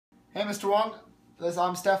Hey, Mr. Wong.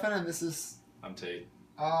 I'm Stefan, and this is. I'm Tate.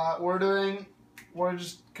 We're gonna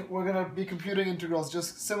be computing integrals,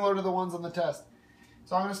 just similar to the ones on the test.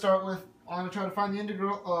 So I'm gonna try to find the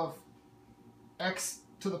integral of x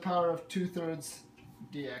to the power of 2/3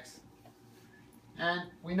 dx. And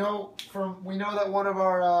we know that one of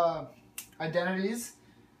our identities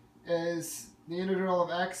is the integral of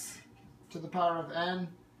x to the power of n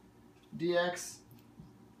dx.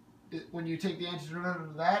 When you take the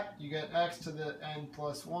antiderivative of that, you get x to the n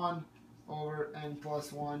plus 1 over n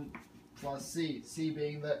plus 1 plus c, c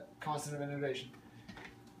being the constant of integration.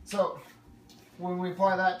 So when we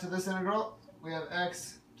apply that to this integral, we have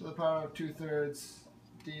x to the power of 2/3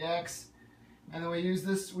 dx, and then we use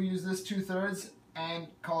this 2/3 and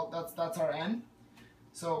that's our n.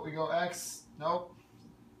 So we go x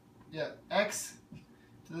to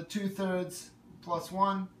the 2/3 plus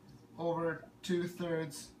 1 over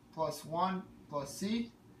 2/3 plus 1 plus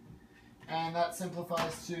c, and that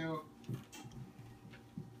simplifies to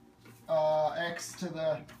x to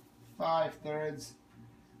the 5/3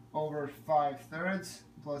 over 5/3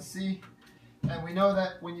 plus c. And we know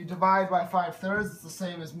that when you divide by 5/3, it's the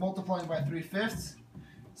same as multiplying by 3/5.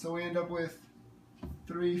 So we end up with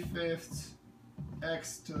 3/5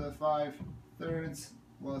 x to the 5/3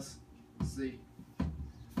 plus c.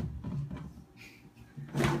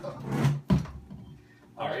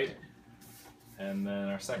 Alright. And then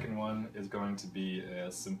our second one is going to be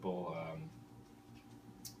a simple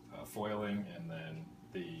foiling and then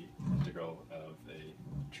the integral of a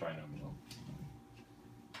trinomial.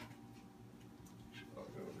 I'll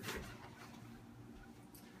go over here.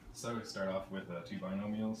 So we start off with two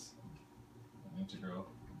binomials, an integral.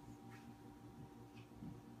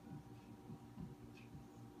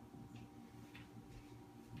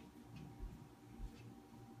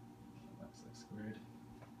 That's x squared.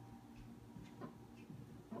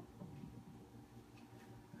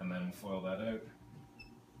 And then FOIL that out.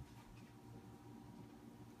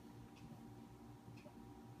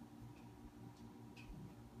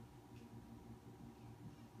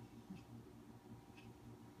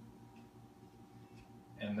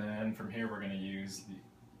 And then from here we're going to use the,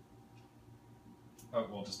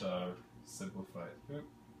 we'll just simplify it. Oop.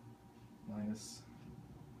 Minus,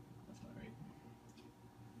 that's not right,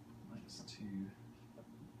 minus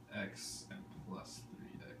 2x and plus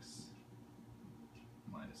 3x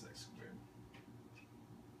minus x squared.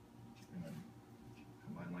 And then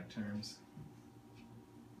combine like terms.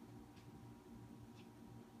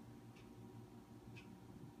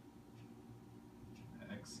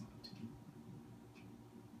 X, not 2.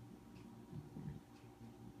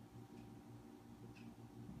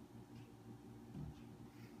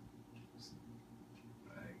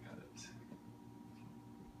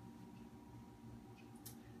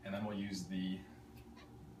 And then we'll use the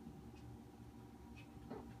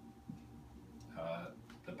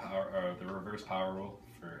reverse power rule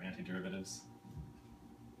for antiderivatives.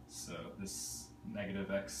 So this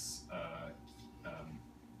negative x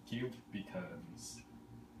cubed becomes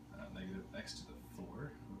negative x to the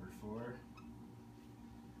 4 over 4.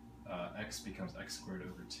 X becomes x squared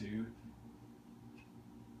over 2.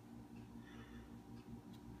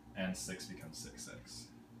 And 6 becomes 6x.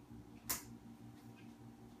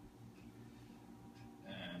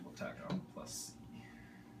 And we'll tack on